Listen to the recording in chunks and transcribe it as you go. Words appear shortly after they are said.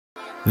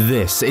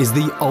This is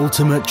the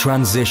ultimate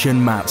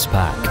transition maps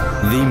pack,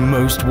 the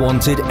most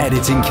wanted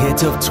editing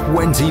kit of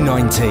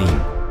 2019.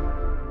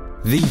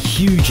 The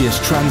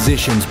hugest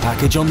transitions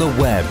package on the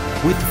web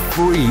with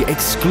free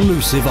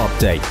exclusive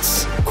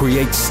updates.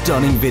 Create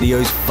stunning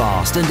videos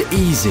fast and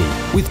easy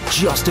with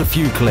just a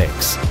few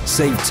clicks.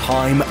 Save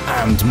time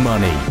and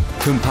money.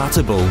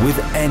 Compatible with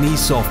any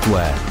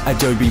software: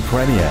 Adobe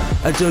Premiere,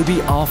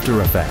 Adobe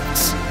After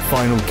Effects,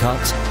 Final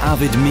Cut,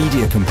 Avid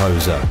Media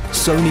Composer,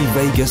 Sony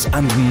Vegas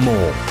and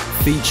more.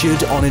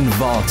 Featured on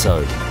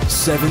Envato.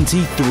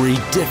 73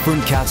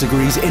 different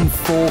categories in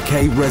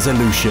 4K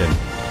resolution,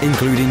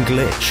 including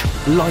glitch,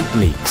 light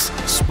leaks,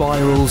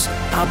 spirals,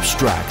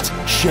 abstract,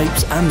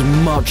 shapes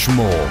and much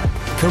more.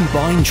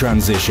 Combine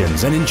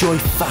transitions and enjoy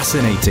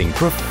fascinating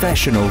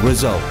professional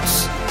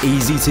results.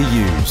 Easy to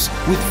use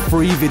with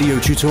free video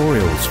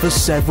tutorials for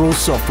several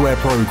software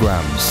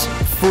programs.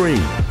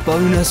 Free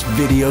bonus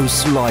video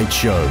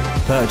slideshow.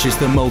 Purchase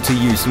the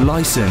multi-use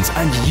license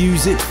and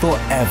use it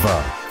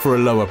forever. For a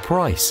lower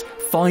price,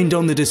 find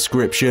on the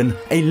description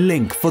a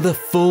link for the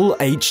full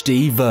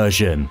HD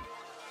version.